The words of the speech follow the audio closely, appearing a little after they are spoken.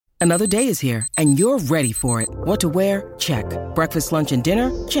Another day is here, and you're ready for it. What to wear? Check. Breakfast, lunch, and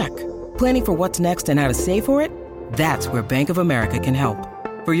dinner? Check. Planning for what's next and how to save for it? That's where Bank of America can help.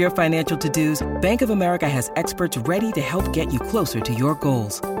 For your financial to-dos, Bank of America has experts ready to help get you closer to your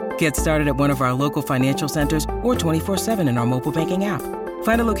goals. Get started at one of our local financial centers or 24/7 in our mobile banking app.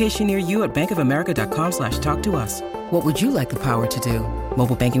 Find a location near you at bankofamerica.com/talktous. What would you like the power to do?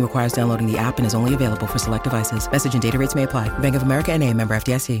 Mobile banking requires downloading the app and is only available for select devices. Message and data rates may apply. Bank of America N.A., member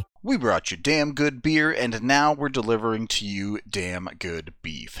FDIC. We brought you damn good beer, and now we're delivering to you damn good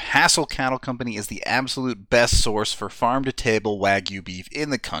beef. Hassel Cattle Company is the absolute best source for farm-to-table Wagyu beef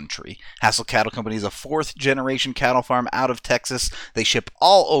in the country. Hassel Cattle Company is a fourth-generation cattle farm out of Texas. They ship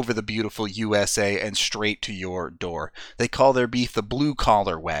all over the beautiful USA and straight to your door. They call their beef the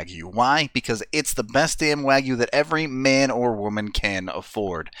blue-collar Wagyu. Why? Because it's the best damn Wagyu that every man or woman can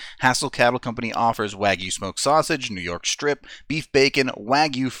afford. Hassel Cattle Company offers Wagyu smoked sausage, New York strip, beef bacon,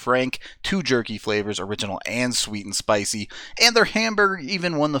 Wagyu Frank, 2 jerky flavors, original and sweet and spicy, and their hamburger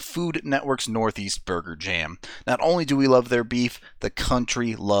even won the Food Network's Northeast Burger Jam. Not only do we love their beef, the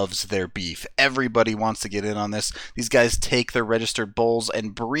country loves their beef. Everybody wants to get in on this. These guys take their registered bulls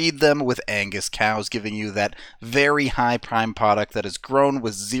and breed them with Angus cows, giving you that very high prime product that is grown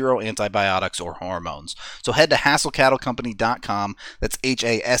with zero antibiotics or hormones. So head to hassellcattlecompany.com, that's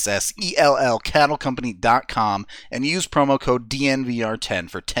HASSELL cattlecompany.com, and use promo code DNVR10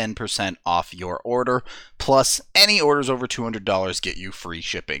 for 10% off your order. Plus, any orders over $200 get you free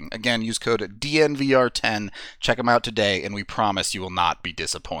shipping. Again, use code DNVR10. Check them out today, and we promise you will not be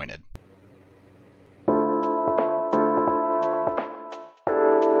disappointed.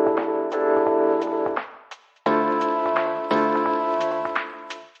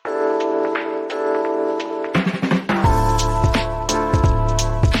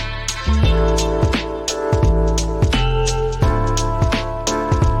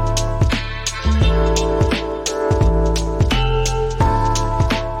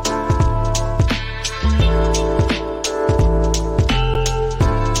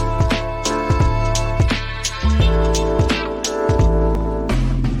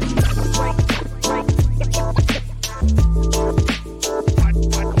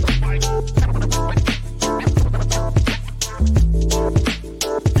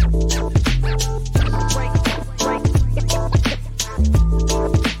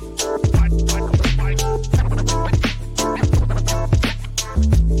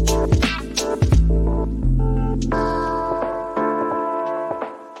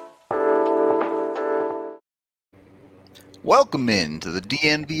 Welcome into the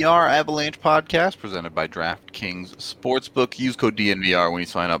DNVR Avalanche Podcast, presented by DraftKings Sportsbook. Use code DNVR when you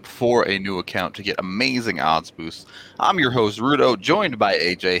sign up for a new account to get amazing odds boosts. I'm your host, Rudo, joined by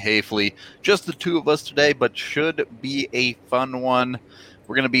AJ Hafley. Just the two of us today, but should be a fun one.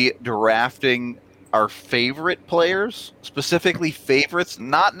 We're going to be drafting our favorite players, specifically favorites,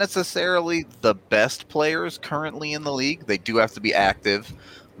 not necessarily the best players currently in the league. They do have to be active,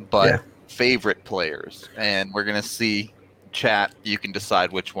 but favorite players. And we're going to see... Chat, you can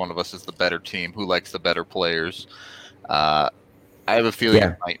decide which one of us is the better team, who likes the better players. I have a feeling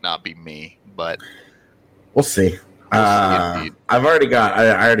it might not be me, but we'll see. I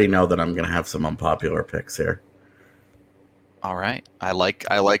already know that I'm going to have some unpopular picks here. All right, I like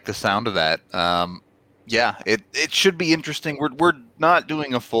the sound of that. It should be interesting. We're not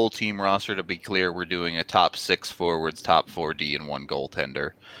doing a full team roster, to be clear. We're doing a top 6 forwards, top 4D, and 1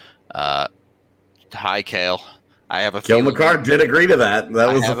 goaltender. Hi, Kale. I have a feeling McCart did agree to that.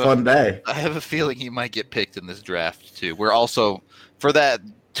 That was a fun day. I have a feeling he might get picked in this draft too. We're also to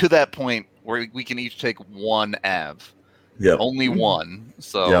that point where we can each take 1 Av. Yep. Only 1.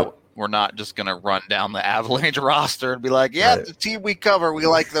 So we're not just gonna run down the Avalanche roster and be like, the team we cover, we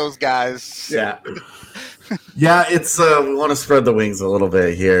like those guys. Yeah. It's we want to spread the wings a little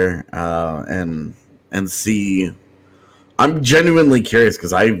bit here and see. I'm genuinely curious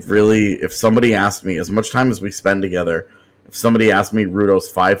because if somebody asked me, as much time as we spend together, if somebody asked me Rudo's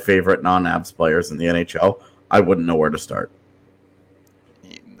 5 favorite non-Avs players in the NHL, I wouldn't know where to start.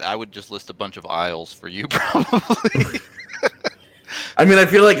 I would just list a bunch of aisles for you, probably. I mean, I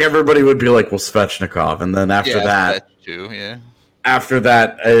feel like everybody would be like, well, Svechnikov, and then after that, after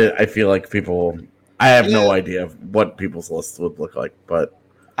that, I feel like people. I have no idea what people's lists would look like, but.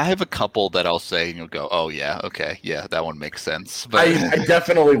 I have a couple that I'll say, and you'll go, oh, yeah, okay, yeah, that one makes sense. But I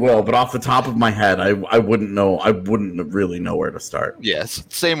definitely will, but off the top of my head, I wouldn't know. I wouldn't really know where to start. Yes,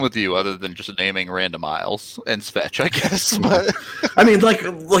 same with you, other than just naming random aisles and Svech, I guess. But I mean, like,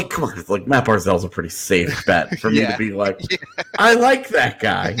 come on, like Matt Barzal's a pretty safe bet for me to be like, I like that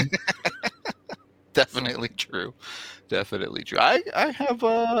guy. Definitely true. Definitely true. I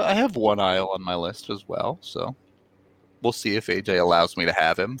have one Isle on my list as well, so we'll see if AJ allows me to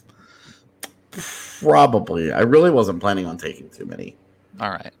have him. Probably. I really wasn't planning on taking too many. All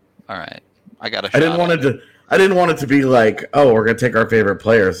right. I didn't want it to be like, oh, we're gonna take our favorite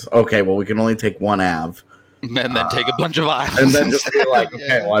players. Okay, well, we can only take one Av. And then take a bunch of Isles. And then just be like,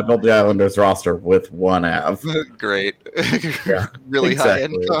 okay, well, I built the Islanders roster with one Av. Great. Yeah, really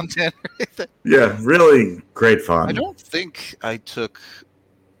high-end content. Yeah, really great fun. I don't think I took...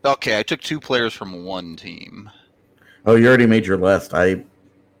 Okay, I took 2 players from one team. Oh, you already made your list. I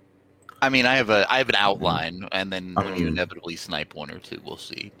mean, I have an outline, and then when you inevitably snipe 1 or 2, we'll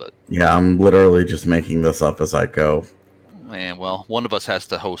see. But yeah, I'm literally just making this up as I go. Man, well, one of us has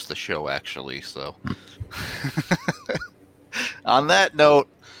to host the show, actually, so... On that note...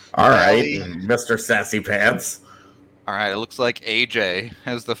 All right, Mr. Sassy Pants. All right, it looks like AJ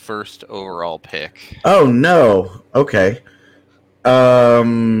has the first overall pick. Oh, no. Okay.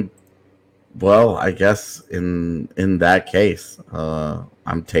 Well, I guess in that case,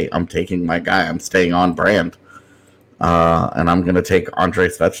 I'm taking my guy. I'm staying on brand, and I'm going to take Andrei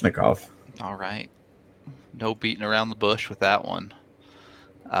Svechnikov. All right, no beating around the bush with that one.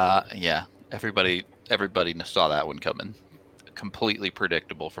 Yeah, everybody saw that one coming. Completely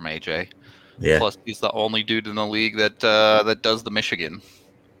predictable from AJ. Yeah. Plus, he's the only dude in the league that does the Michigan.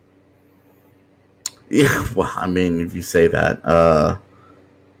 Yeah, well, I mean, if you say that,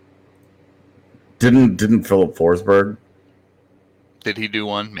 didn't Philip Forsberg? Did he do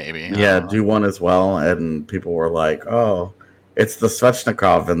one? Maybe. Yeah, do one as well, and people were like, "Oh, it's the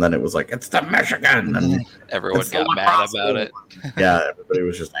Svechnikov," and then it was like, "It's the Michigan," and everyone got mad about it. Yeah, everybody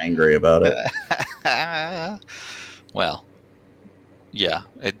was just angry about it. Well, yeah.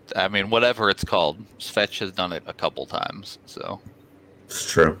 I mean, whatever it's called, Svetch has done it a couple times, so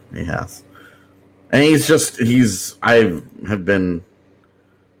it's true. He has. And I've been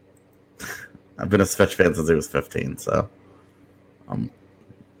a Svetch fan since he was 15, so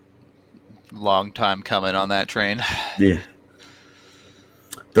long time coming on that train. Yeah.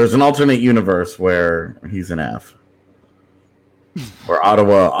 There's an alternate universe where he's an F. Where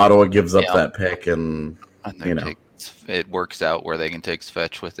Ottawa gives up that pick and it works out where they can take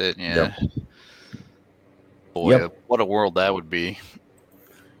Svetch with it. Yeah. Yep. Boy, what a world that would be.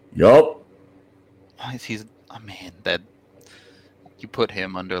 Yup. He's that you put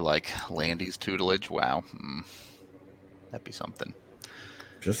him under like Landy's tutelage. Wow, that'd be something.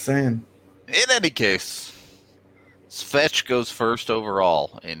 Just saying. In any case, Svetch goes first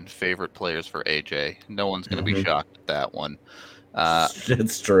overall in favorite players for AJ. No one's going to be shocked at that one.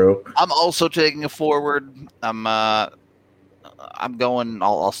 It's true. I'm also taking a forward. I'm going.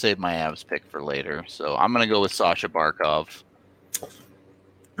 I'll save my Avs pick for later. So I'm going to go with Sasha Barkov.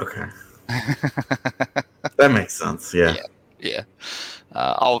 Okay. That makes sense. Yeah.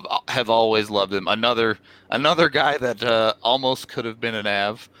 I'll have always loved him. Another guy that almost could have been an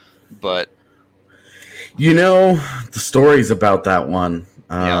Av, but the stories about that one.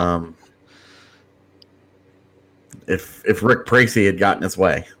 If Rick Pracey had gotten his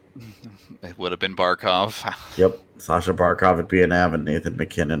way, it would have been Barkov. Yep, Sasha Barkov would be an Av, and Nathan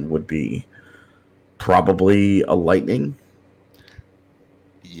McKinnon would be probably a Lightning.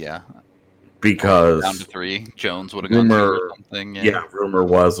 Yeah. Because down to 3, Jones would have gone or something. Yeah, rumor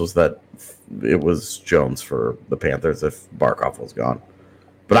was that it was Jones for the Panthers if Barkov was gone.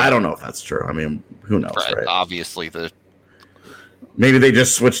 But I don't know if that's true. I mean, who knows, right? Obviously, maybe they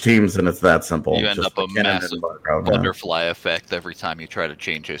just switch teams and it's that simple. You end up a massive butterfly effect every time you try to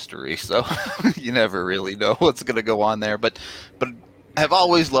change history. So you never really know what's going to go on there. But I've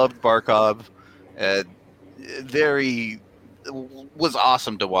always loved Barkov. Was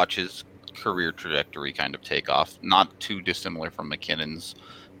awesome to watch his career trajectory kind of take off. Not too dissimilar from McKinnon's.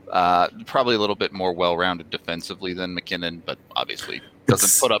 Probably a little bit more well-rounded defensively than McKinnon, but obviously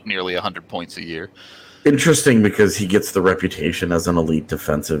doesn't put up nearly 100 points a year. Interesting because he gets the reputation as an elite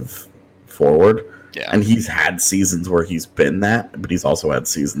defensive forward. Yeah. And he's had seasons where he's been that, but he's also had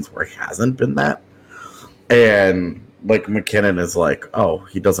seasons where he hasn't been that. And like McKinnon is like, oh,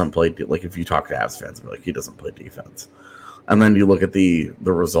 he doesn't play. Like if you talk to Avs fans, like he doesn't play defense. And then you look at the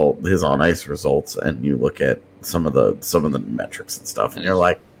result, his on ice results, and you look at some of the metrics and stuff, and you're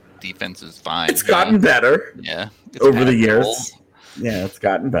like, defense is fine. It's gotten better. Yeah, over the years. Yeah, it's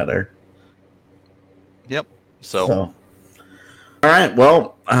gotten better. Yep. So all right.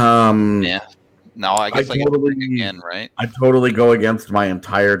 Well, yeah. Now I guess I get to pick again, right? I totally go against my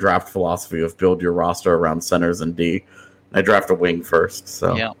entire draft philosophy of build your roster around centers and D. I draft a wing first.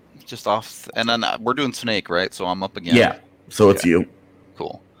 So yeah, just off, and then we're doing Snake, right? So I'm up again. Yeah. So it's you.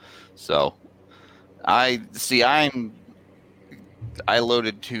 Cool. So I'm I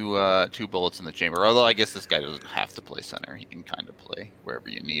loaded two bullets in the chamber. Although I guess this guy doesn't have to play center; he can kind of play wherever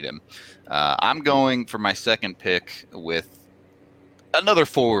you need him. I'm going for my second pick with another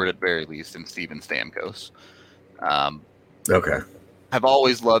forward at very least in Steven Stamkos. Okay. I've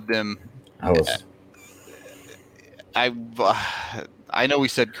always loved him. I know we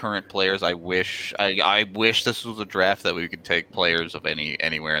said current players. I wish this was a draft that we could take players of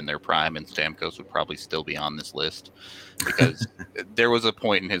anywhere in their prime, and Stamkos would probably still be on this list because there was a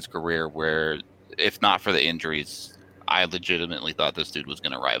point in his career where, if not for the injuries, I legitimately thought this dude was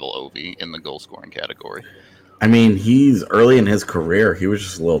going to rival Ovi in the goal scoring category. I mean, he's early in his career. He was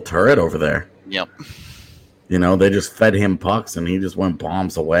just a little turret over there. Yep. You know, they just fed him pucks, and he just went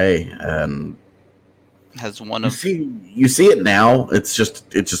bombs away. And you see it now. It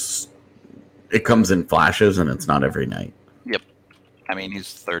comes in flashes, and it's not every night. Yep. I mean,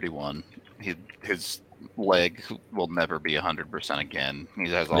 he's 31. His leg will never be 100% again. He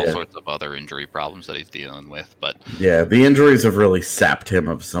has all sorts of other injury problems that he's dealing with. But yeah, the injuries have really sapped him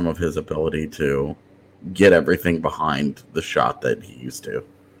of some of his ability to get everything behind the shot that he used to.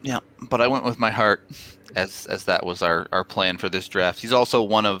 Yeah, but I went with my heart as that was our plan for this draft. He's also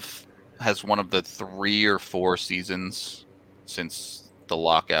has one of the 3 or 4 seasons since the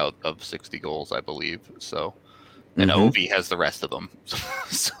lockout of 60 goals, I believe. So, and Ovi has the rest of them.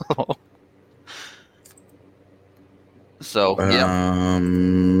 So yeah.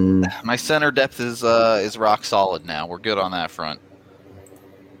 My center depth is rock solid now. We're good on that front.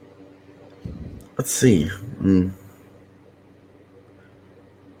 Let's see.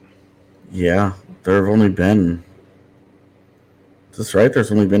 Yeah, there have only been. Is this right?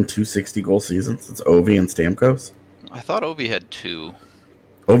 There's only been 2 60-goal seasons. It's Ovi and Stamkos. I thought Ovi had 2.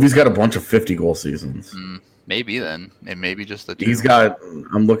 Ovi's got a bunch of 50-goal seasons. Maybe then. It may be just the 2.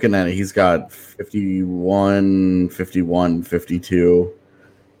 I'm looking at it. He's got 51, 51, 52,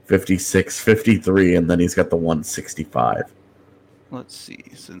 56, 53, and then he's got the 165. Let's see.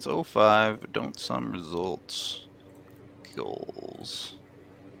 Since 05, don't sum results. Goals.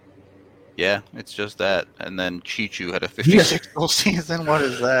 Yeah, it's just that. And then Chichu had a 56-goal season. What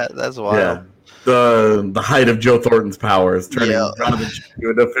is that? That's wild. Yeah. The height of Joe Thornton's powers turning Jonathan Chichu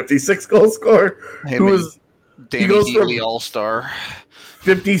into a 56-goal scorer. Who was Danny Heatley All-Star.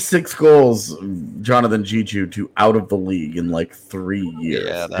 56 goals, Jonathan Chichu, to out of the league in like 3 years.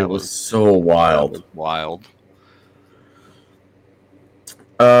 Yeah, it was so wild. That was wild.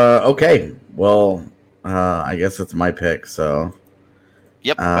 Okay. Well, I guess it's my pick, so.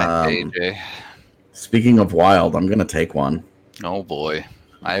 Yep, AJ. Speaking of wild, I'm going to take one. Oh, boy.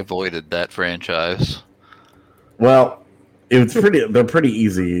 I avoided that franchise. Well, they're pretty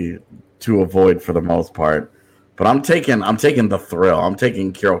easy to avoid for the most part. But I'm taking the thrill. I'm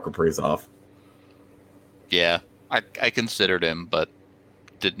taking Kirill Kaprizov. Yeah, I considered him, but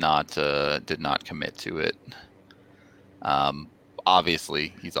did not commit to it.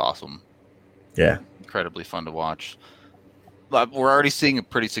 Obviously, he's awesome. Yeah. Incredibly fun to watch. We're already seeing a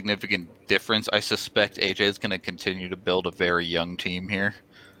pretty significant difference. I suspect AJ is going to continue to build a very young team here.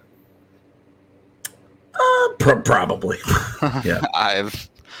 Probably. Yeah. I've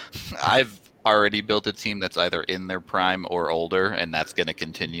already built a team that's either in their prime or older, and that's going to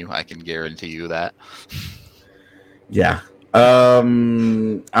continue. I can guarantee you that. Yeah. All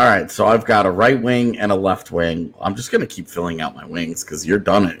right. So I've got a right wing and a left wing. I'm just going to keep filling out my wings because you're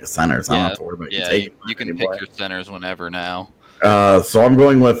done at centers. I don't have to worry about you taking. You can pick your centers whenever now. So I'm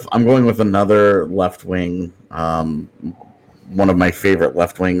going with another left wing. One of my favorite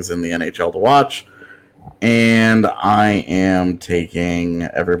left wings in the NHL to watch. And I am taking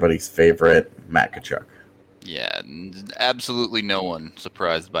everybody's favorite, Matt Tkachuk. Yeah, absolutely no one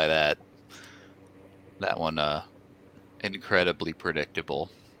surprised by that. That one, incredibly predictable.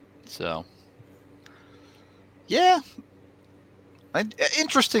 So, yeah, an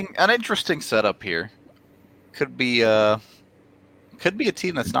interesting setup here. Could be a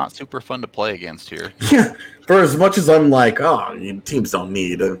team that's not super fun to play against here. Yeah, for as much as I'm like, teams don't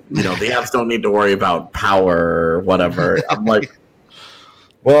need, the Avs don't need to worry about power or whatever. I'm like,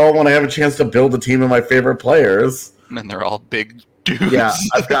 well, when I have a chance to build a team of my favorite players, and they're all big dudes. Yeah,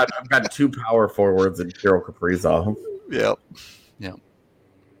 I've got 2 power forwards in Kirill Kaprizov. Yep.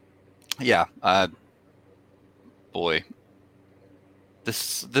 Yeah. Boy,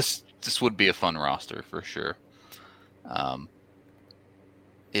 this would be a fun roster for sure.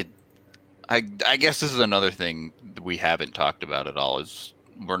 I guess this is another thing we haven't talked about at all is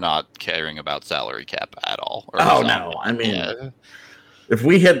we're not caring about salary cap at all. No, I mean, if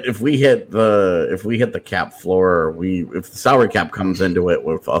we hit the cap floor, if the salary cap comes into it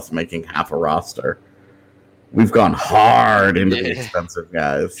with us making half a roster, We've gone hard into the expensive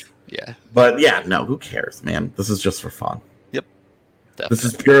guys. Yeah. But yeah, no, who cares, man? This is just for fun. Yep. Definitely. This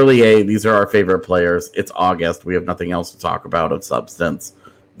is purely these are our favorite players. It's August. We have nothing else to talk about of substance.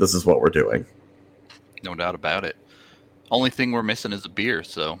 This is what we're doing. No doubt about it. Only thing we're missing is a beer,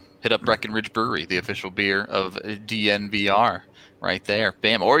 so hit up Breckenridge Brewery, the official beer of DNVR, right there.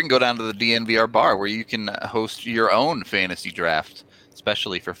 Bam. Or you can go down to the DNVR bar where you can host your own fantasy draft,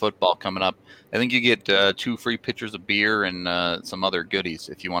 especially for football coming up. I think you get 2 free pitchers of beer and some other goodies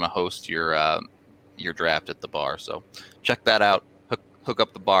if you want to host your draft at the bar. So check that out. Hook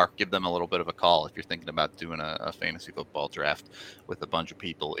up the bar. Give them a little bit of a call if you're thinking about doing a fantasy football draft with a bunch of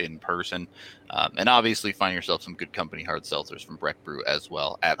people in person. And obviously find yourself some good company hard seltzers from Breck Brew as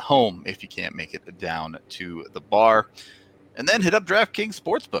well at home if you can't make it down to the bar. And then hit up DraftKings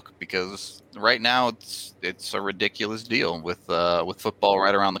Sportsbook because right now it's a ridiculous deal with football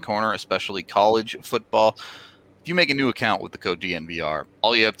right around the corner, especially college football. If you make a new account with the code DNVR,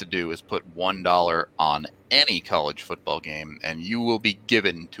 all you have to do is put $1 on any college football game, and you will be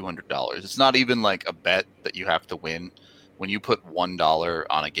given $200. It's not even like a bet that you have to win. When you put $1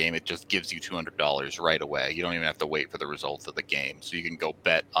 on a game, it just gives you $200 right away. You don't even have to wait for the results of the game, so you can go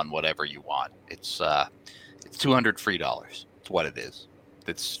bet on whatever you want. It's $200 free dollars. It's what it is.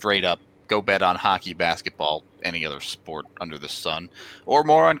 It's straight up. Go bet on hockey, basketball, any other sport under the sun, or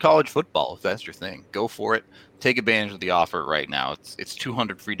more on college football if that's your thing. Go for it. Take advantage of the offer right now. It's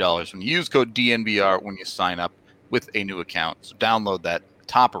 $200 free dollars when you use code DNVR when you sign up with a new account. So download that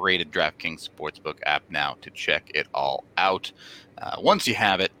top-rated DraftKings Sportsbook app now to check it all out. Once you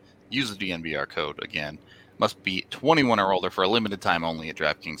have it, use the DNVR code again. Must be 21 or older for a limited time only at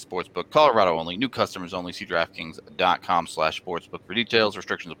DraftKings Sportsbook. Colorado only. New customers only. See DraftKings.com/sportsbook for details.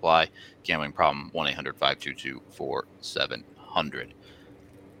 Restrictions apply. Gambling problem, 1-800-522-4700.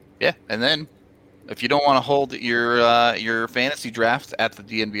 Yeah, and then if you don't want to hold your fantasy draft at the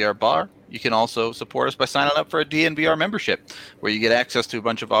DNVR bar, you can also support us by signing up for a DNVR membership, where you get access to a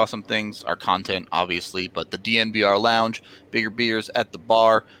bunch of awesome things, our content, obviously, but the DNVR lounge, bigger beers at the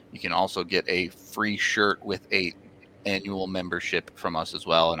bar. You can also get a free shirt with a annual membership from us as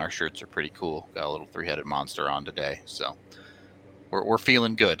well, and our shirts are pretty cool. Got a little 3-headed monster on today, so we're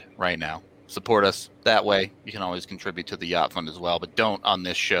feeling good right now. Support us that way. You can always contribute to the Yacht Fund as well, but don't on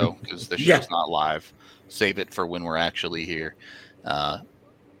this show because the show's not live. Save it for when we're actually here.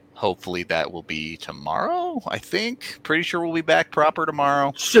 Hopefully that will be tomorrow, I think. Pretty sure we'll be back proper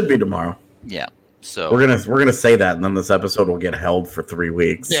tomorrow. Should be tomorrow. Yeah. So we're gonna say that, and then this episode will get held for 3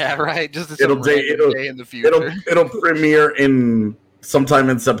 weeks. Yeah, right. Just it'll day in the future. It'll premiere in sometime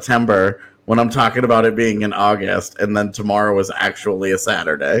in September when I'm talking about it being in August, and then tomorrow is actually a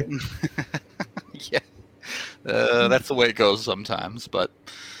Saturday. Yeah, that's the way it goes sometimes. But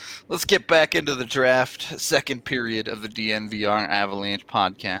let's get back into the draft. Second period of the DNVR Avalanche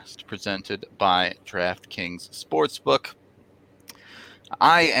Podcast, presented by DraftKings Sportsbook.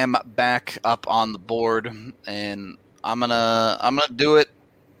 I am back up on the board, and I'm gonna do it.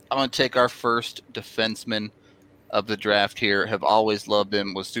 I'm gonna take our first defenseman of the draft here. Have always loved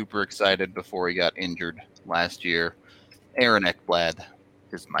him. Was super excited before he got injured last year. Aaron Ekblad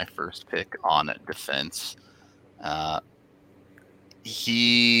is my first pick on defense. I've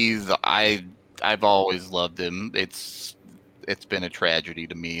always loved him. It's been a tragedy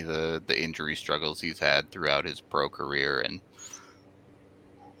to me, the injury struggles he's had throughout his pro career, and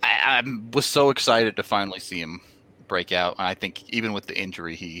I was so excited to finally see him break out. I think even with the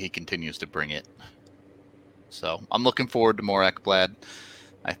injury, he continues to bring it. So I'm looking forward to more Ekblad.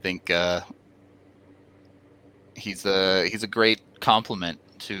 I think he's a great complement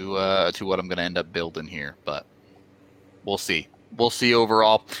to what I'm going to end up building here, but we'll see. We'll see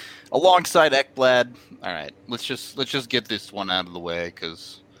overall. Alongside Ekblad, all right, let's just get this one out of the way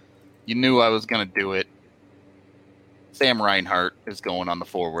because you knew I was going to do it. Sam Reinhart is going on the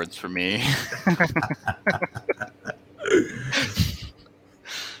forwards for me.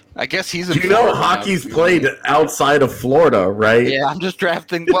 I guess he's. Hockey's played outside of Florida, right? Yeah, I'm just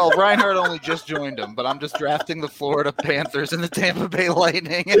drafting. Well, Reinhart only just joined him, but I'm just drafting the Florida Panthers and the Tampa Bay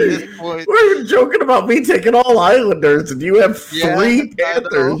Lightning at this point. We're joking about me taking all Islanders, and you have 3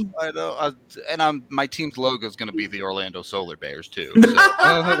 Panthers. I know. And my team's logo is going to be the Orlando Solar Bears too. So,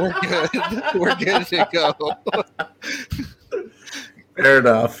 we're good. We're good to go. Fair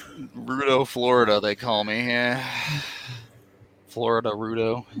enough. Rudo, Florida, they call me. Yeah. Florida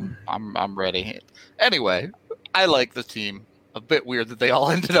Rudo. I'm ready. Anyway, I like the team. A bit weird that they all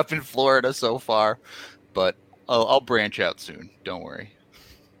ended up in Florida so far, but I'll branch out soon. Don't worry.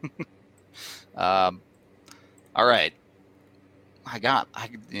 All right.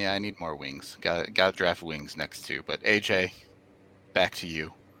 I need more wings. Got to draft wings next too. But AJ, back to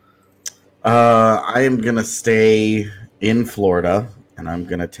you. I am gonna stay in Florida, and I'm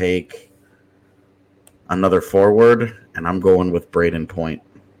gonna take another forward, and I'm going with Braden Point.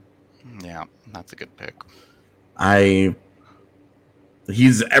 Yeah, that's a good pick.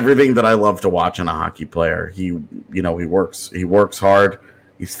 He's everything that I love to watch in a hockey player. He works hard.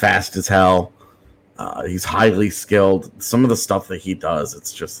 He's fast as hell. He's highly skilled. Some of the stuff that he does,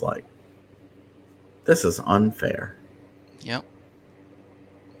 it's just like, this is unfair. Yep.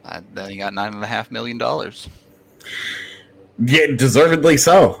 Then he got $9.5 million. Yeah, deservedly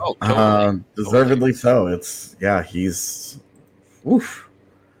so. Oh, totally. Deservedly so. He's oof.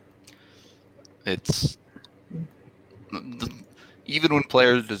 It's even when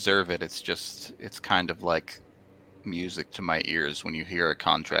players deserve it, it's kind of like music to my ears when you hear a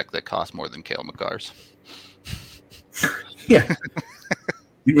contract that costs more than Cale Makar's. Yeah.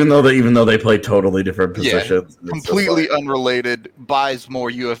 even though they play totally different positions. Yeah, completely unrelated, buys more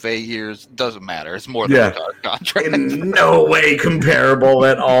UFA years, doesn't matter. It's more than a contract. In no way comparable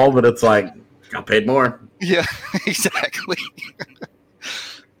at all, but it's like, got paid more. Yeah, exactly.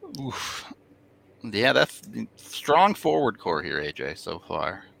 Oof. Yeah, that's strong forward core here, AJ, so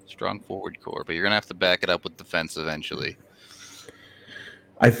far. Strong forward core, but you're going to have to back it up with defense eventually.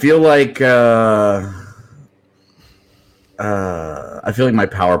 I feel like my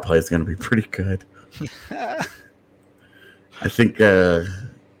power play is going to be pretty good. I feel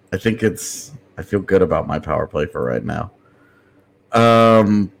good about my power play for right now.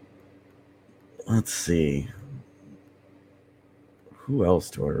 Let's see. Who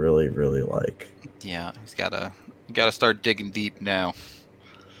else do I really, really like? Yeah, you gotta start digging deep now.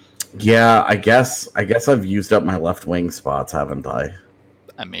 Yeah, I guess I've used up my left wing spots, haven't I?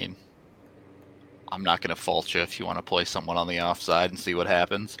 I mean, I'm not gonna fault you if you want to play someone on the offside and see what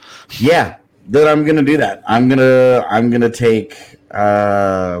happens. Yeah, then I'm gonna do that. I'm gonna take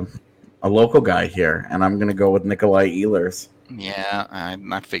a local guy here, and I'm gonna go with Nikolai Ehlers. Yeah,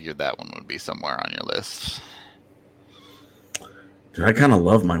 I figured that one would be somewhere on your list. Dude, I kind of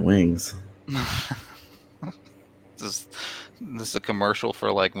love my wings. Is this a commercial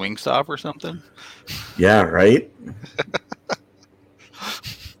for like Wingstop or something? Yeah, right?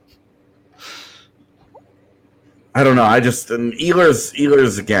 I don't know. And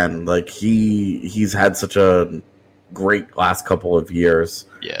Ehlers again, like he's had such a great last couple of years.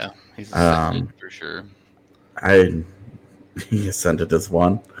 Yeah, he's ascended for sure. He ascended as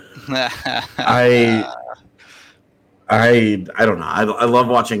one. I don't know. I love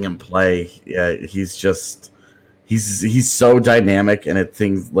watching him play. Yeah, he's so dynamic, and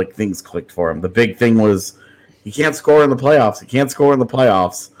things clicked for him. The big thing was he can't score in the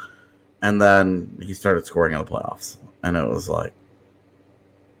playoffs. And then he started scoring in the playoffs, and it was like,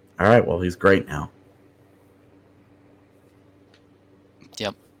 all right, well, he's great now.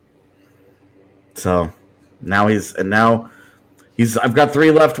 Yep. So now I've got 3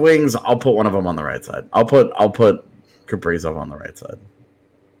 left wings. I'll put one of them on the right side. I'll put Kaprizov on the right side.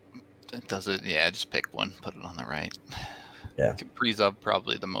 Does it? Yeah, just pick one. Put it on the right. Yeah. Kaprizov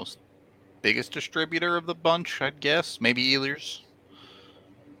probably the biggest distributor of the bunch, I'd guess. Maybe Ehlers.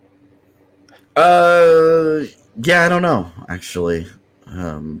 Yeah, I don't know, actually.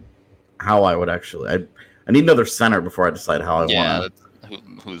 How I would actually... I need another center before I decide how I want to...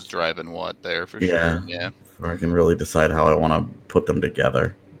 who's driving what there, for sure. Yeah, before I can really decide how I want to put them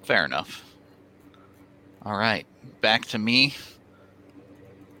together. Fair enough. All right, back to me.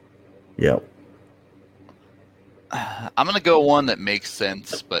 Yep. I'm going to go one that makes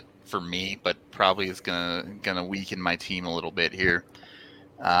sense, but for me, but probably is gonna weaken my team a little bit here.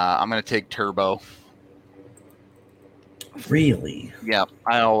 I'm going to take Turbo. Really? Yeah,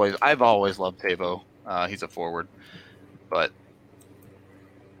 I've always loved Tavo. He's a forward, but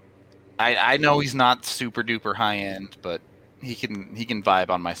I know he's not super duper high end, but he can vibe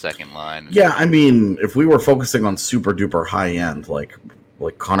on my second line. Yeah, I mean, if we were focusing on super duper high end, like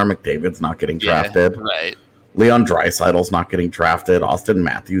Connor McDavid's not getting drafted, right? Leon Draisaitl's not getting drafted. Austin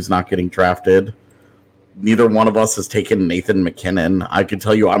Matthews not getting drafted. Neither one of us has taken Nathan McKinnon. I can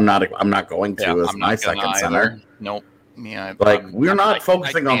tell you, I'm not going to as my second center. Nope. Yeah, we're not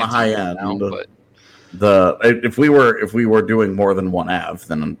focusing on the high end. If we were doing more than one Av,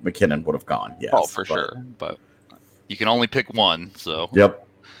 then McKinnon would have gone. Yes. Oh, for sure. But you can only pick one. So. Yep.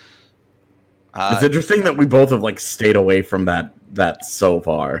 It's interesting that we both have stayed away from that so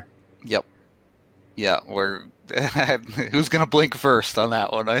far. Yep. Yeah, who's gonna blink first on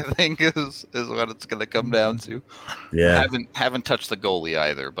that one? I think is what it's gonna come down to. Yeah, haven't touched the goalie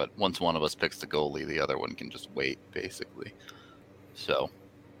either, but once one of us picks the goalie, the other one can just wait, basically. So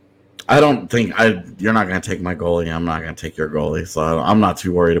I don't think you're not going to take my goalie. I'm not going to take your goalie, so I'm not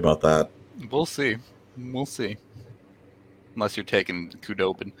too worried about that. We'll see. Unless you're taking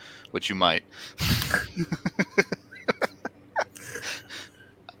Kudobin, which you might.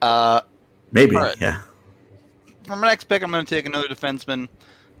 Maybe, right. Yeah. For my next pick, I'm going to take another defenseman,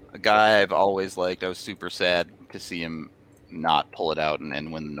 a guy I've always liked. I was super sad to see him not pull it out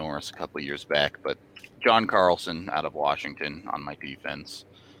and win the Norris a couple of years back, but John Carlson out of Washington on my defense.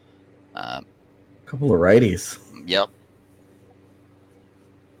 A couple of righties. Yep.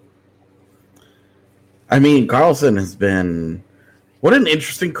 I mean, Carlson has been... What an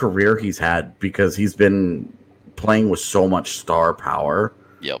interesting career he's had, because he's been playing with so much star power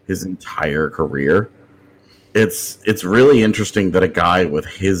his entire career. It's really interesting that a guy with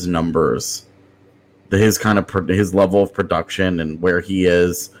his numbers, his level of production and where he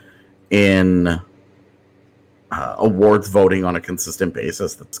is in awards voting on a consistent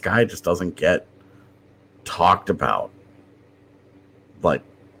basis, this guy just doesn't get talked about like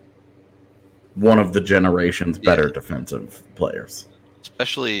one of the generation's better defensive players.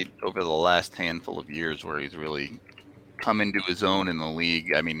 Especially over the last handful of years where he's really come into his own in the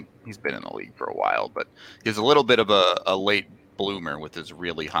league. I mean, he's been in the league for a while, but he's a little bit of a late bloomer with his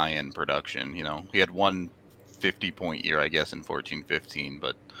really high-end production. You know, he had one 50-point year, I guess, in 14-15,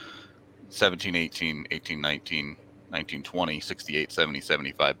 but 17-18, 18-19, 19-20, 68, 70,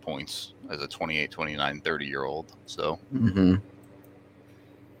 75 points as a 28, 29, 30-year-old. So,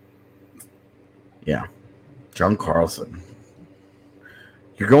 yeah, John Carlson.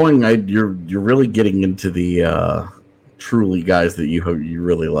 You're really getting into the truly guys that you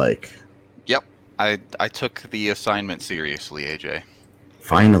really like. Yep, I took the assignment seriously, AJ.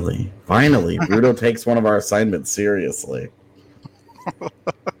 Finally, Rudo takes one of our assignments seriously.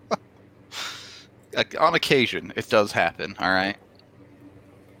 On occasion, it does happen. All right,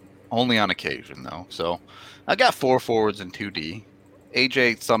 only on occasion though. So, I got 4 forwards and 2D.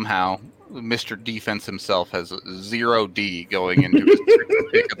 AJ somehow, Mr. Defense himself, has 0D going into his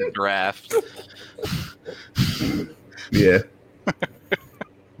pick of the draft. Yeah.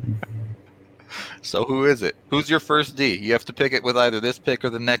 So who is it? Who's your first D? You have to pick it with either this pick or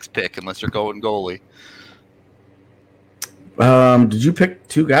the next pick, unless you're going goalie. Did you pick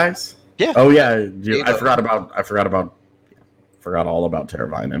 2 guys? Yeah. Oh yeah. I forgot all about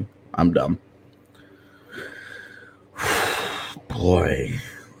Teravainen. I'm dumb. Boy,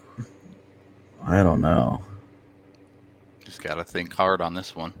 I don't know. Just gotta think hard on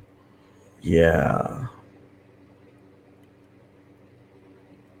this one. Yeah.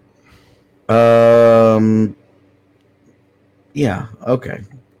 Yeah, okay.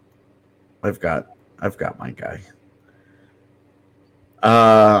 I've got my guy.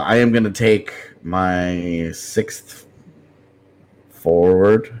 I am going to take my 6th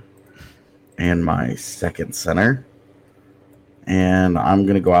forward and my 2nd center, and I'm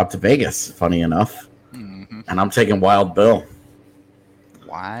going to go out to Vegas, funny enough. And I'm taking Wild Bill.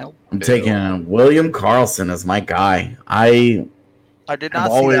 I'm taking William Karlsson as my guy. I did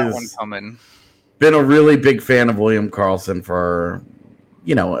not see that one coming. Been a really big fan of William Karlsson for,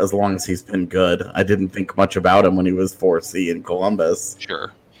 as long as he's been good. I didn't think much about him when he was 4C in Columbus.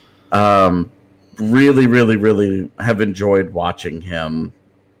 Sure. Really, really, really have enjoyed watching him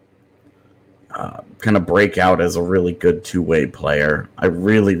kind of break out as a really good two-way player. I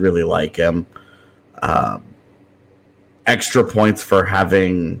really, really like him. Extra points for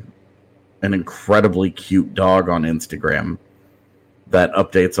having an incredibly cute dog on Instagram that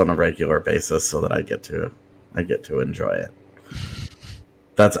updates on a regular basis so that I get to enjoy it.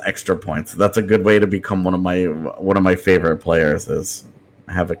 That's extra points. That's a good way to become one of my favorite players, is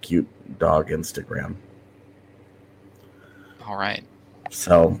have a cute dog Instagram. All right.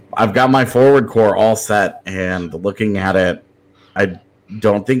 So I've got my forward core all set, and looking at it, I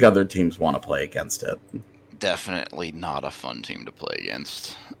don't think other teams want to play against it. Definitely not a fun team to play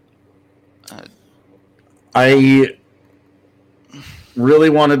against. I really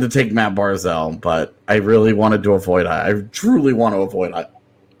wanted to take Matt Barzal, but I really wanted to avoid. I truly want to avoid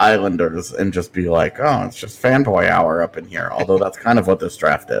Islanders and just be like, oh, it's just fanboy hour up in here. Although that's kind of what this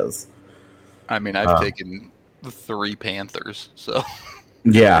draft is. I mean, I've taken 3 Panthers, so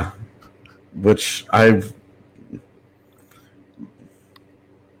yeah, which I've.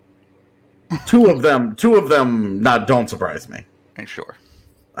 Two of them don't surprise me. Sure.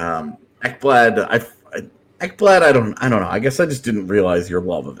 Ekblad, Ekblad, I don't know. I guess I just didn't realize your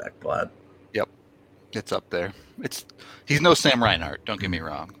love of Ekblad. Yep. It's up there. He's no Sam Reinhart, don't get me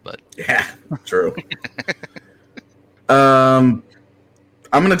wrong, but yeah, true. I'm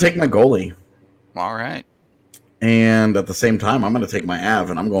gonna take my goalie. All right. And at the same time, I'm going to take my Av,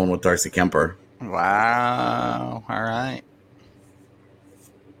 and I'm going with Darcy Kemper. Wow. All right.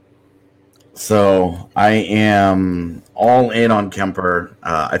 So I am all in on Kemper.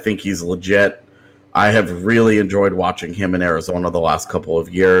 I think he's legit. I have really enjoyed watching him in Arizona the last couple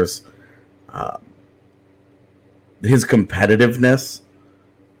of years. His competitiveness,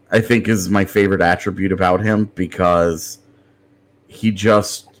 I think, is my favorite attribute about him because he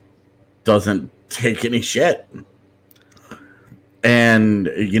just doesn't take any shit.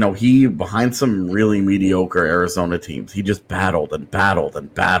 And, you know, he, behind some really mediocre Arizona teams, he just battled and battled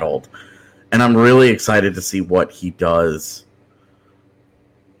and battled. And I'm really excited to see what he does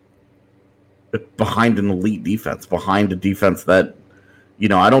behind an elite defense, behind a defense that, you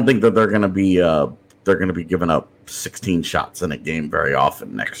know, I don't think that they're going to be giving up 16 shots in a game very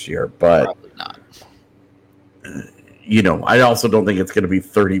often next year. But probably not. You know, I also don't think it's going to be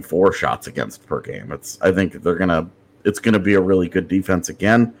 34 shots against per game. I think it's going to be a really good defense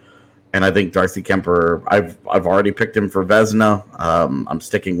again. And I think Darcy Kemper, I've already picked him for Vezina. I'm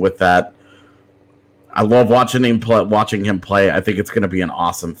sticking with that. I love watching him play. I think it's going to be an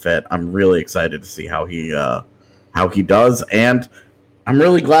awesome fit. I'm really excited to see how he does. And I'm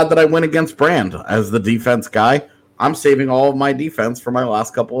really glad that I went against Brand as the defense guy. I'm saving all of my defense for my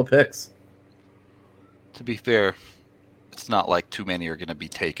last couple of picks. To be fair, it's not like too many are going to be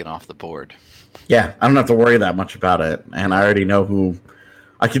taken off the board. Yeah, I don't have to worry that much about it. And I already know who.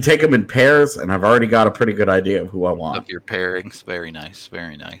 I can take them in pairs, and I've already got a pretty good idea of who I want. Of your pairings. Very nice.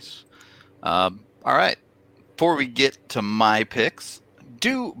 Very nice. All right. Before we get to my picks,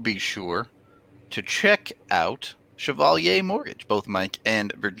 do be sure to check out Chevalier Mortgage. Both Mike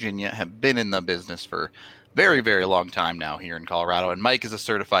and Virginia have been in the business for very, very long time now here in Colorado, and Mike is a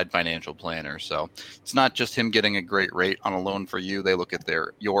certified financial planner, so it's not just him getting a great rate on a loan for you. They look at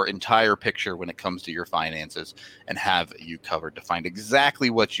your entire picture when it comes to your finances and have you covered to find exactly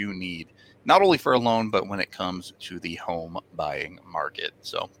what you need, not only for a loan, but when it comes to the home buying market.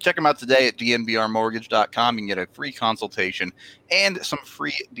 So check them out today at dnvrmortgage.com. You can get a free consultation and some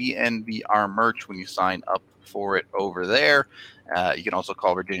free DNVR merch when you sign up for it over there. You can also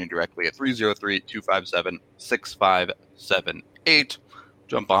call Virginia directly at 303-257-6578.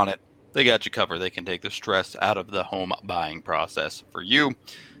 Jump on it. They got you covered. They can take the stress out of the home buying process for you.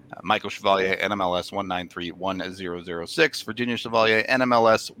 Michael Chevalier, NMLS 1931006. Virginia Chevalier,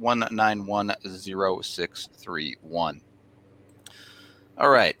 NMLS 1910631. All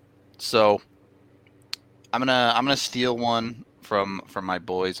right, so I'm gonna steal one from my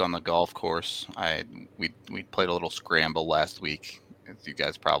boys on the golf course. We played a little scramble last week, as you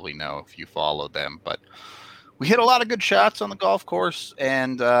guys probably know if you followed them, but we hit a lot of good shots on the golf course,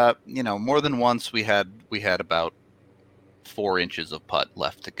 and more than once we had about 4 inches of putt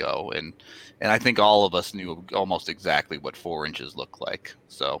left to go, and I think all of us knew almost exactly what 4 inches looked like.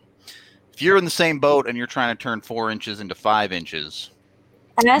 So if you're in the same boat and you're trying to turn 4 inches into 5 inches,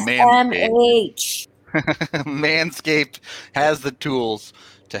 SMH. Manscaped has the tools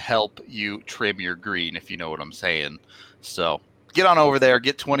to help you trim your green, if you know what I'm saying. So get on over there,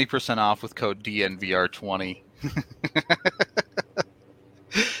 get 20% off with code DNVR20.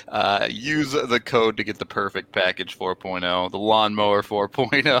 Use the code to get the Perfect Package 4.0, the Lawnmower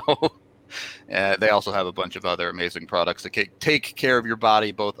 4.0. They also have a bunch of other amazing products that take care of your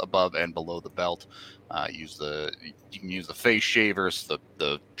body, both above and below the belt. You can use the face shavers,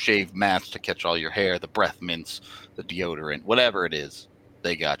 the shave mats to catch all your hair, the breath mints, the deodorant, whatever it is,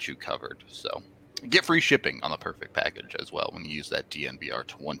 they got you covered. So get free shipping on the Perfect Package as well when you use that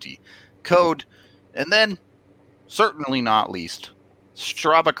DNVR20 code. And then, certainly not least,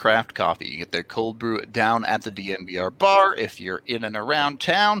 Strava Craft Coffee. You get their cold brew down at the DNVR bar if you're in and around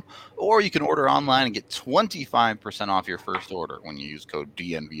town, or you can order online and get 25% off your first order when you use code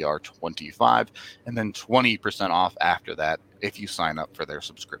DNVR25, and then 20% off after that if you sign up for their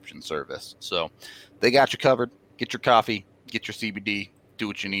subscription service. So they got you covered. Get your coffee, get your CBD, do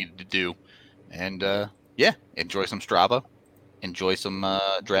what you need to do, and enjoy some Strava. Enjoy some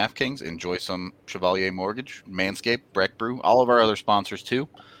DraftKings. Enjoy some Chevalier Mortgage, Manscaped, Breck Brew, all of our other sponsors too.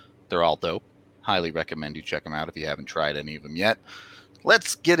 They're all dope. Highly recommend you check them out if you haven't tried any of them yet.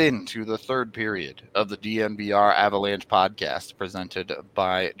 Let's get into the third period of the DNVR Avalanche Podcast presented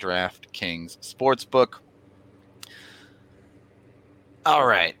by DraftKings Sportsbook. All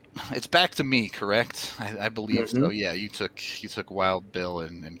right. It's back to me, correct? I believe so. Yeah, you took Wild Bill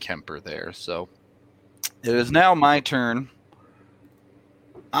and Kemper there. So it is now my turn.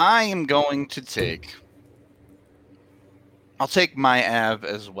 I am going to I'll take my Av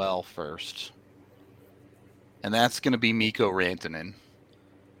as well first. And that's going to be Mikko Rantanen.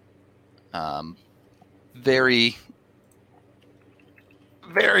 very,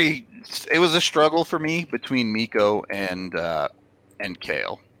 very. It was a struggle for me between Mikko and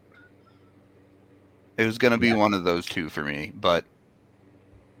Kale. It was going to be one of those two for me, but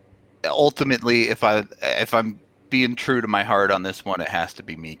ultimately, if I'm being true to my heart on this one, it has to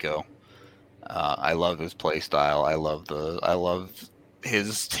be Mikko. I love his play style. I love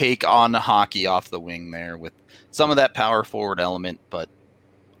his take on hockey off the wing there with some of that power forward element, but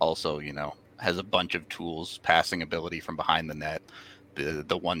also, has a bunch of tools, passing ability from behind the net,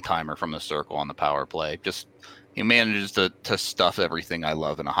 the one-timer from the circle on the power play. Just he manages to stuff everything I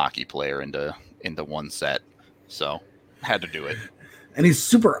love in a hockey player into one set. So had to do it. And he's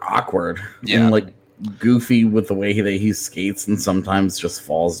super awkward. Yeah. And goofy with the way he skates and sometimes just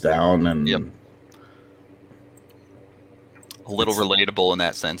falls down and yep. A little relatable in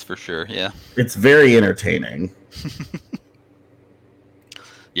that sense for sure. Yeah. It's very entertaining.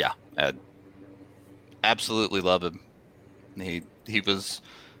 Yeah. Absolutely love him. He was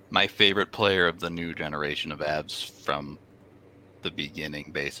my favorite player of the new generation of Avs from the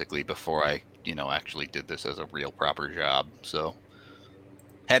beginning, basically, before I, actually did this as a real proper job. So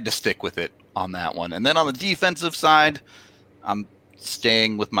had to stick with it on that one. And then on the defensive side, I'm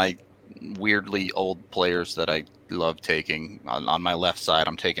staying with my weirdly old players that I love taking. On my left side,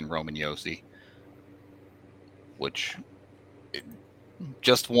 I'm taking Roman Josi, which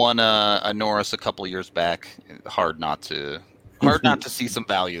just won a Norris a couple years back. Hard not to see some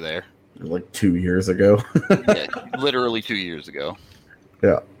value there. 2 years ago. Yeah, literally 2 years ago.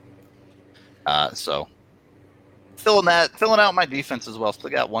 Yeah. So filling out my defense as well. Still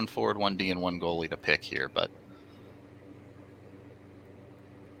got one forward, one D, and one goalie to pick here, but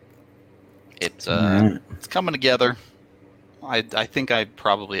it's coming together. I think I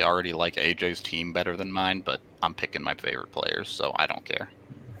probably already like AJ's team better than mine, but I'm picking my favorite players, so I don't care.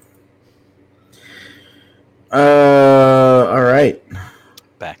 All right.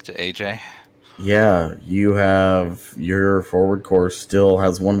 Back to AJ. Yeah, you have your forward core still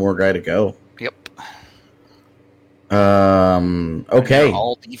has one more guy to go. Yep. Okay.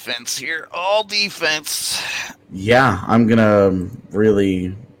 All defense here. All defense. Yeah, I'm gonna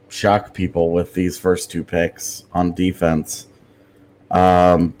really shock people with these first two picks on defense.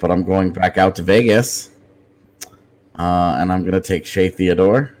 But I'm going back out to Vegas. And I'm gonna take Shea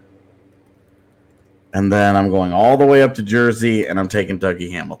Theodore. And then I'm going all the way up to Jersey, and I'm taking Dougie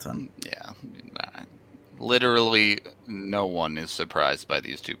Hamilton. Yeah. Literally no one is surprised by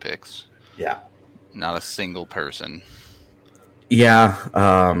these two picks. Yeah. Not a single person. Yeah,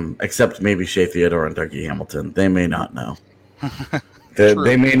 except maybe Shea Theodore and Dougie Hamilton. They may not know.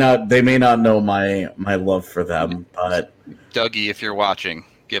 They may not know my love for them, but Dougie, if you're watching,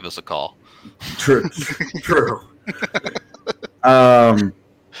 give us a call. True.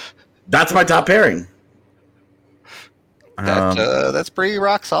 That's my top pairing. That's pretty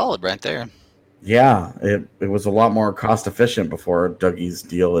rock solid right there. Yeah, it was a lot more cost efficient before Dougie's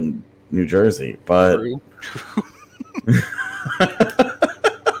deal in New Jersey, but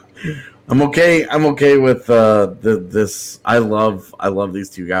I'm okay. I'm okay with this. I love these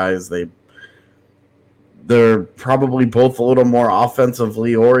two guys. They're probably both a little more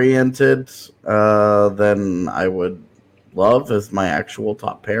offensively oriented than I would love as my actual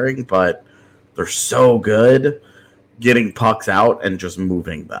top pairing, but they're so good getting pucks out and just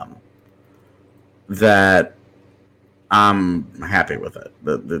moving them that I'm happy with it.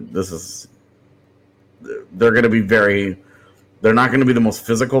 They're going to be they're not going to be the most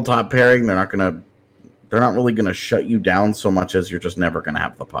physical top pairing. They're not really going to shut you down so much as you're just never going to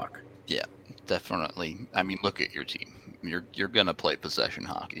have the puck. Yeah, definitely. I mean, look at your team. You're going to play possession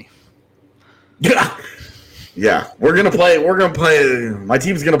hockey. Yeah. Yeah, we're gonna play. My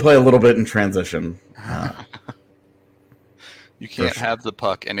team's gonna play a little bit in transition. You can't have the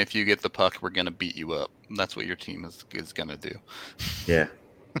puck, and if you get the puck, we're gonna beat you up. That's what your team is gonna do. Yeah.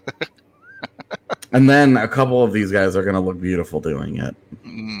 And then a couple of these guys are gonna look beautiful doing it.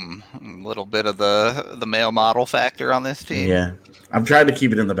 A little bit of the male model factor on this team. Yeah, I've tried to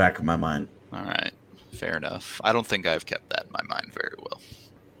keep it in the back of my mind. All right, fair enough. I don't think I've kept that in my mind very well.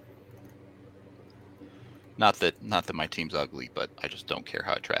 Not that my team's ugly, but I just don't care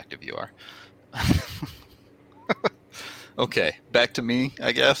how attractive you are. Okay, back to me,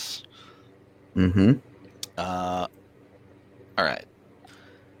 I guess. Mm-hmm. All right.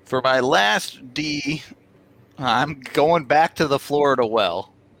 For my last D, I'm going back to the Florida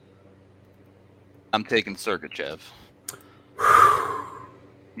well. I'm taking Sergachev.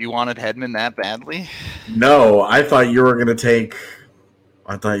 You wanted Hedman that badly? No, I thought you were gonna take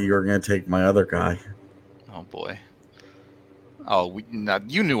my other guy. Oh boy. Oh,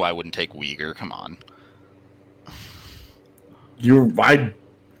 you knew I wouldn't take Uyghur. Come on.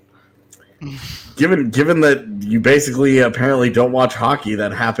 Given that you basically apparently don't watch hockey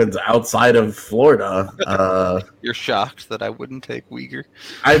that happens outside of Florida, you're shocked that I wouldn't take Uyghur.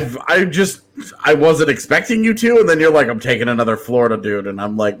 I wasn't expecting you to, and then you're like, I'm taking another Florida dude, and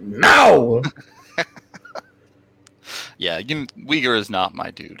I'm like, no. Yeah, Uyghur is not my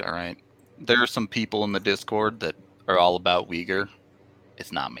dude. All right, there are some people in the Discord that are all about Uyghur.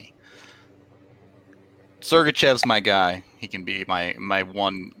 It's not me. Sergachev's my guy. He can be my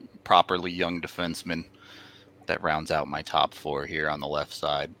one properly young defenseman that rounds out my top four here on the left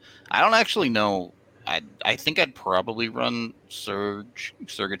side. I don't actually know. I think I'd probably run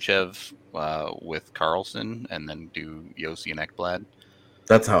Sergachev with Carlson and then do Yossi and Ekblad.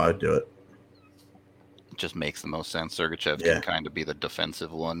 That's how I'd do it. It just makes the most sense. Sergachev can kind of be the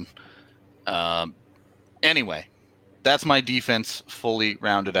defensive one. Anyway, that's my defense fully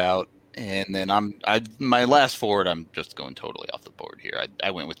rounded out. And then my last forward, I'm just going totally off the board here. I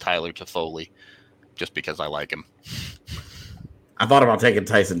went with Tyler Toffoli just because I like him. I thought about taking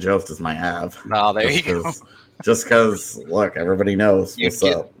Tyson Jost as my Av. Oh, there you go. Just because, look, everybody knows what's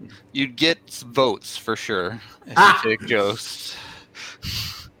up. You'd get votes for sure if you take Jost.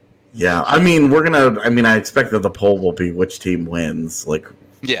 Yeah, I expect that the poll will be which team wins.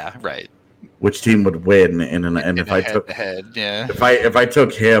 Yeah, right. Which team would win, and if I took if I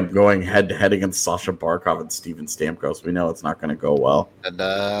took him going head to head against Sasha Barkov and Steven Stamkos, we know it's not going to go well. And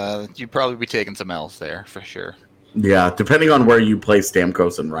you'd probably be taking some L's there for sure. Yeah, depending on where you play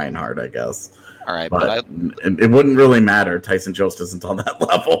Stamkos and Reinhardt, I guess. All right, but it wouldn't really matter. Tyson Jost isn't on that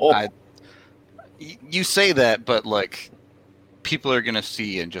level. You say that, but people are going to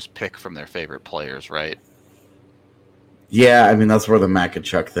see and just pick from their favorite players, right? Yeah, that's where the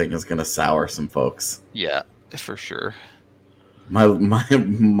Makachuk thing is going to sour some folks. Yeah, for sure. My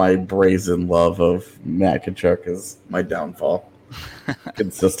brazen love of Makachuk is my downfall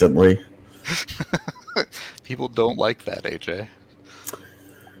consistently. People don't like that, AJ.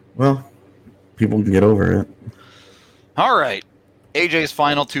 Well, people can get over it. All right. AJ's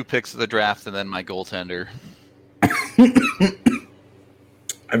final two picks of the draft and then my goaltender.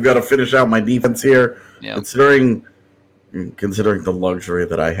 I've got to finish out my defense here. Yep. Considering the luxury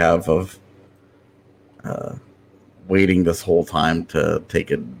that I have of waiting this whole time to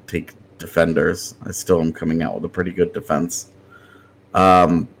take defenders, I still am coming out with a pretty good defense.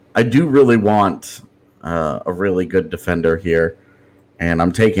 I do really want a really good defender here, and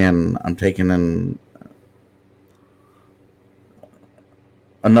I'm taking in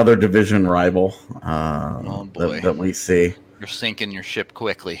another division rival that we see. You're sinking your ship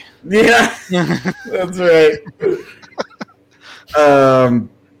quickly. Yeah, that's right. And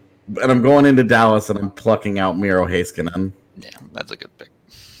I'm going into Dallas, and I'm plucking out Miro Heiskanen. Yeah, that's a good pick.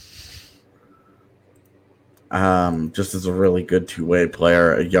 Just as a really good two-way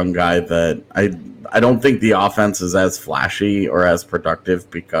player, a young guy that I don't think the offense is as flashy or as productive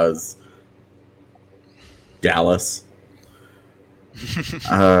because Dallas.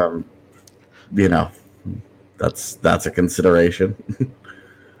 That's a consideration.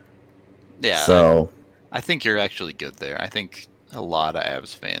 Yeah. So I think you're actually good there. I think a lot of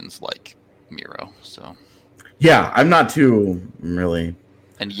Avs fans like Miro. So yeah, I'm not too really.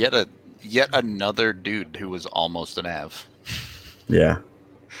 And yet another dude who was almost an Av. Yeah.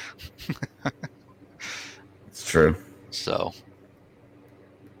 It's true. So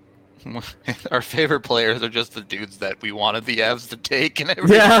our favorite players are just the dudes that we wanted the Avs to take in every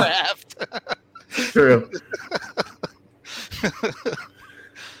draft. True.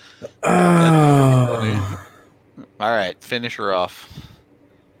 All right, finish her off.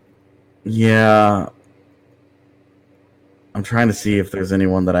 Yeah. I'm trying to see if there's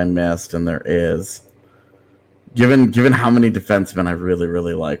anyone that I missed, and there is. Given how many defensemen I really,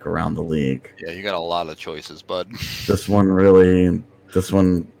 really like around the league. Yeah, you got a lot of choices, bud. This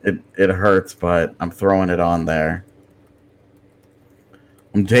one, it hurts, but I'm throwing it on there.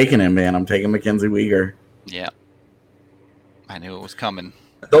 I'm taking him, man. I'm taking Mackenzie Weegar. Yeah. I knew it was coming.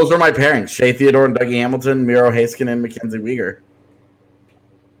 Those are my pairings. Shea Theodore and Dougie Hamilton, Miro Heiskanen, and Mackenzie Weegar.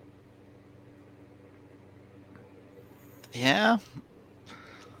 Yeah.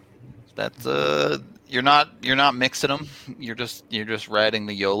 That's you're not mixing them. You're just riding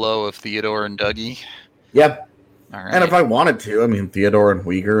the YOLO of Theodore and Dougie. Yep. All right. And if I wanted to, Theodore and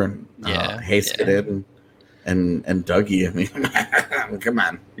Weegar and Heiskanen and Dougie, come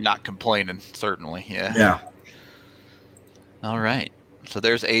on. You're not complaining, certainly. Yeah. Yeah. All right. So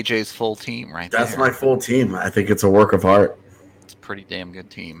there's AJ's full team right there. That's my full team. I think it's a work of art. It's a pretty damn good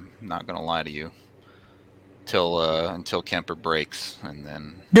team. I'm not going to lie to you. Until Kemper breaks, and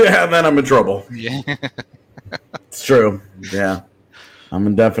then... Yeah, then I'm in trouble. Yeah. It's true. Yeah.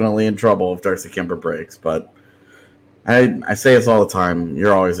 I'm definitely in trouble if Darcy Kimber breaks, but I say this all the time.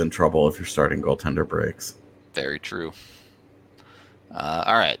 You're always in trouble if your starting goaltender breaks. Very true.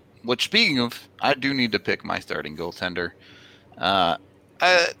 All right. Which, speaking of, I do need to pick my starting goaltender.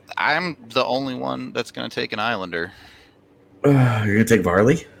 I'm the only one that's going to take an Islander. You're going to take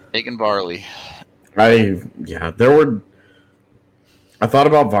Varley? Taking Varley. I thought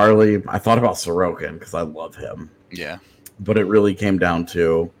about Varley. I thought about Sorokin because I love him. Yeah. But it really came down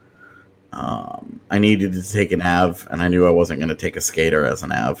to I needed to take an Av, and I knew I wasn't going to take a skater as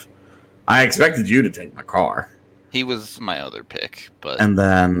an Av. I expected you to take Makar. He was my other pick, but and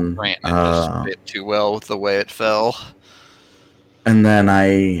then Grant just fit too well with the way it fell. And then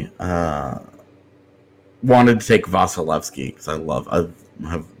I wanted to take Vasilevsky because I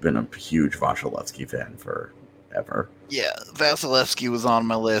have been a huge Vasilevsky fan forever. Yeah, Vasilevsky was on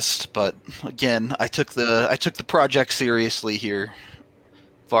my list, but again, I took the project seriously here.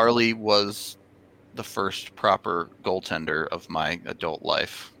 Varley was the first proper goaltender of my adult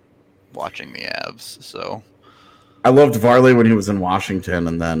life, watching the Avs. So I loved Varley when he was in Washington,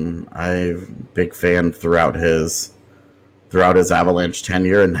 and then I'm a big fan throughout his Avalanche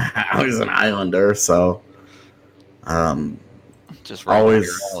tenure, and now he's an Islander. So, just right always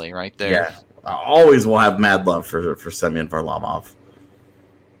right there. Yeah, I always will have mad love for Semyon Varlamov.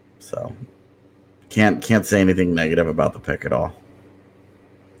 So, can't say anything negative about the pick at all.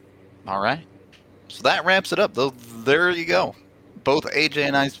 All right, so that wraps it up. There you go. Both AJ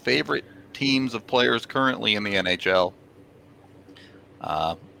and I's favorite teams of players currently in the NHL.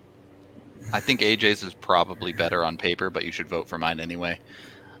 I think AJ's is probably better on paper, but you should vote for mine anyway.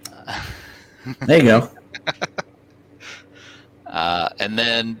 There you go. And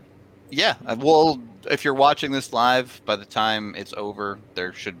then, yeah, well, if you're watching this live, by the time it's over,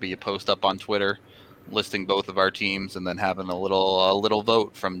 there should be a post up on Twitter listing both of our teams, and then having a little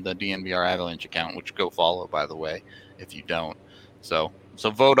vote from the DNVR Avalanche account, which go follow, by the way, if you don't. So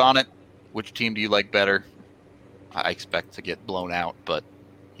vote on it. Which team do you like better? I expect to get blown out, but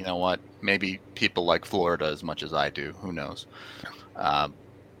you know what? Maybe people like Florida as much as I do. Who knows?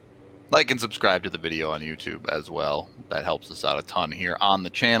 Like and subscribe to the video on YouTube as well. That helps us out a ton here on the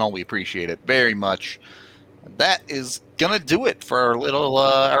channel. We appreciate it very much. That is gonna do it for our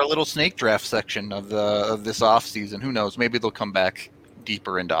little snake draft section of this off season. Who knows? Maybe they'll come back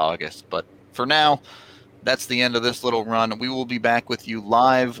deeper into August. But for now, that's the end of this little run. We will be back with you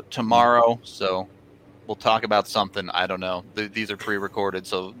live tomorrow. So we'll talk about something. I don't know. These are pre-recorded,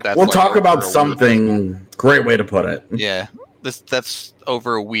 so we'll talk about something. Great way to put it. Yeah, that's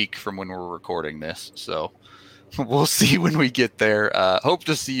over a week from when we're recording this. So we'll see when we get there. Hope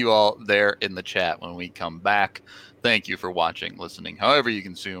to see you all there in the chat when we come back. Thank you for watching, listening, however you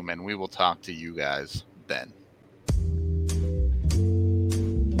consume, and we will talk to you guys then.